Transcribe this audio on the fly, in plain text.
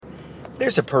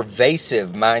There's a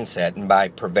pervasive mindset, and by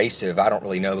pervasive, I don't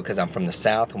really know because I'm from the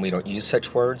South and we don't use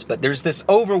such words, but there's this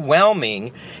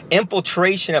overwhelming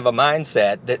infiltration of a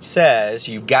mindset that says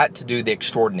you've got to do the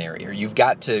extraordinary, or you've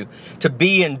got to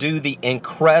be and do the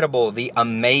incredible, the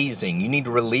amazing. You need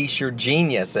to release your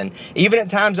genius, and even at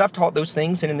times I've taught those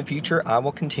things, and in the future I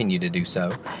will continue to do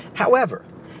so. However,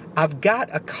 I've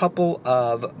got a couple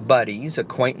of buddies,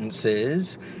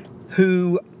 acquaintances,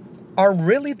 who are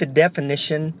really the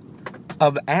definition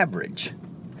of average.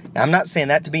 Now, I'm not saying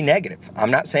that to be negative.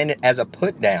 I'm not saying it as a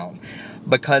put down,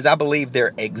 because I believe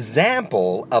their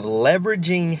example of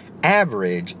leveraging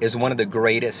average is one of the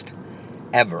greatest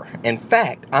ever. In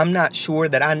fact, I'm not sure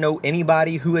that I know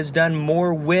anybody who has done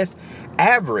more with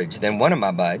average than one of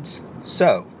my buds.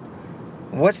 So,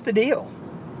 what's the deal?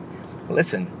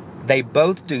 Listen, they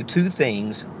both do two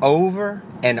things over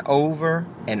and over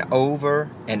and over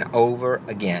and over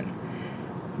again.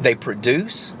 They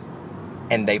produce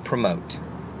and they promote.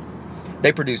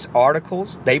 They produce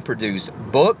articles, they produce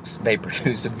books, they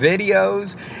produce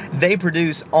videos, they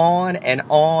produce on and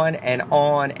on and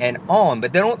on and on,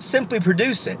 but they don't simply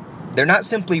produce it. They're not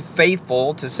simply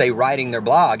faithful to, say, writing their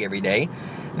blog every day.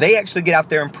 They actually get out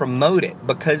there and promote it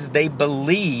because they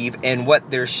believe in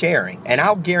what they're sharing. And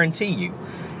I'll guarantee you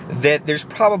that there's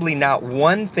probably not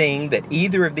one thing that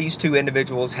either of these two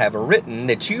individuals have written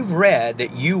that you've read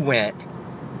that you went,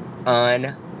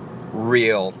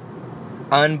 unreal,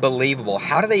 unbelievable.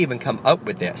 How do they even come up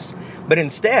with this? But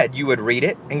instead, you would read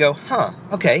it and go,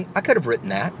 okay, I could have written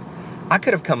that. I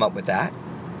could have come up with that.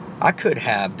 I could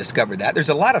have discovered that. There's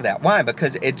a lot of that. Why?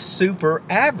 Because it's super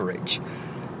average.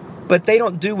 But they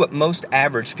don't do what most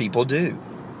average people do.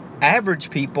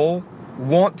 Average people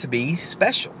want to be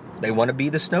special. They want to be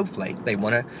the snowflake. They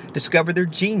want to discover their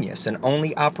genius and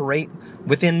only operate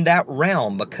within that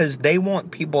realm because they want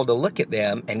people to look at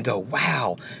them and go,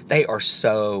 wow, they are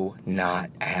so not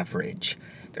average.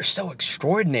 They're so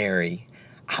extraordinary.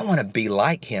 I want to be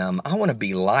like him. I want to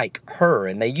be like her.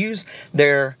 And they use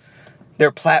their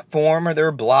platform or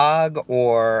their blog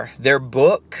or their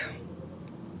book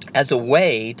as a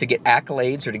way to get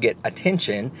accolades or to get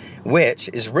attention, which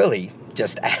is really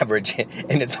just average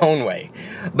in its own way.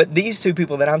 But these two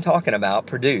people that I'm talking about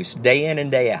produce day in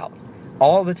and day out,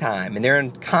 all the time, and they're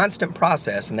in constant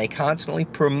process, and they constantly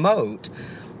promote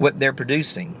what they're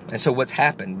producing. And so what's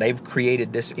happened? They've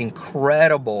created this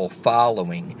incredible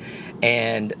following,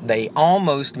 and they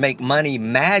almost make money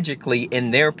magically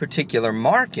in their particular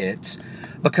markets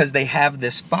because they have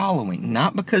this following,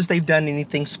 not because they've done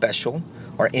anything special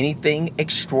or anything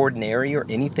extraordinary or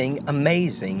anything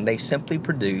amazing. They simply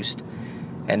produced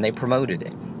and they promoted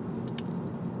it.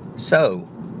 So,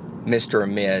 Mr. or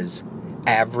Ms.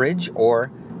 Average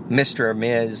or Mr. or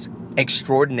Ms.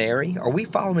 Extraordinary, are we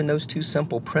following those two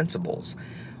simple principles?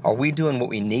 Are we doing what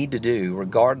we need to do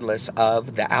regardless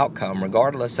of the outcome,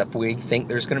 regardless if we think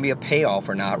there's going to be a payoff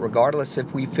or not, regardless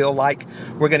if we feel like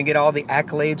we're going to get all the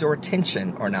accolades or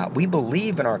attention or not? We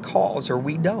believe in our cause or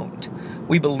we don't.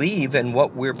 We believe in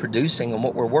what we're producing and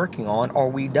what we're working on or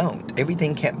we don't.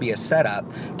 Everything can't be a setup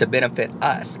to benefit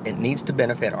us. It needs to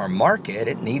benefit our market.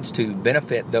 It needs to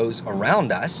benefit those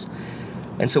around us.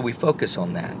 And so we focus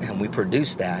on that and we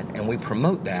produce that and we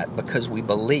promote that because we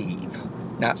believe,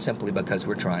 not simply because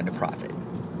we're trying to profit.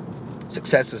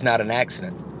 Success is not an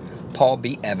accident.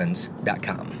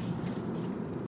 PaulBEvans.com.